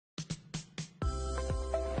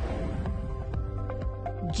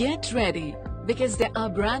Get ready, because there are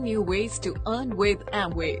brand new ways to earn with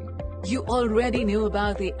Amway. You already knew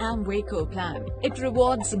about the Amway Core plan. It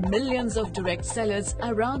rewards millions of direct sellers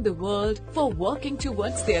around the world for working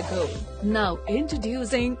towards their goal. Now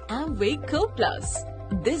introducing Amway Core Plus.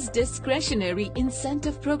 This discretionary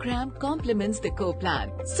incentive program complements the Core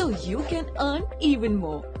plan, so you can earn even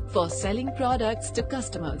more for selling products to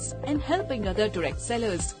customers and helping other direct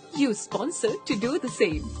sellers you sponsor to do the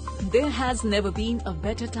same. There has never been a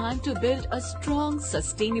better time to build a strong,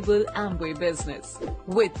 sustainable Amway business.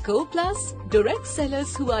 With Core Plus, direct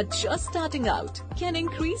sellers who are just starting out can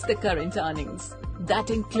increase the current earnings.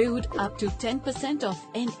 That include up to 10% of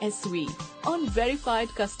NSV on verified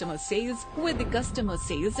customer sales with the customer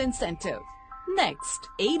sales incentive. Next,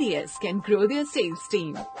 ADS can grow their sales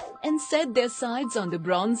team and set their sights on the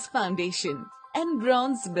Bronze Foundation and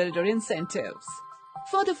Bronze Builder incentives.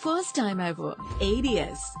 For the first time ever,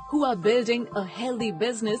 ADS, who are building a healthy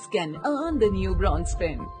business, can earn the new Bronze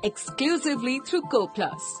Pin exclusively through Core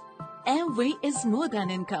Plus. Amway is more than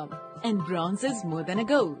income, and Bronze is more than a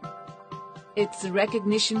goal. It's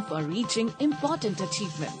recognition for reaching important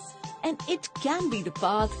achievements, and it can be the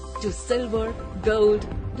path to silver, gold,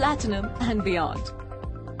 platinum and beyond.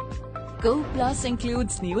 Core Plus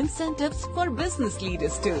includes new incentives for business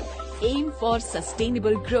leaders too. Aim for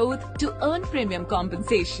sustainable growth to earn premium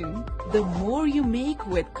compensation. The more you make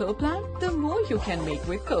with Core Plan, the more you can make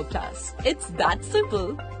with Core Plus. It's that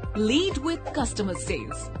simple. Lead with customer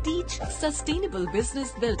sales, teach sustainable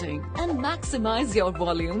business building, and maximize your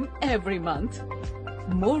volume every month.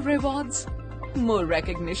 More rewards, more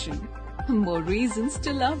recognition, more reasons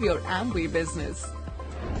to love your Amway business.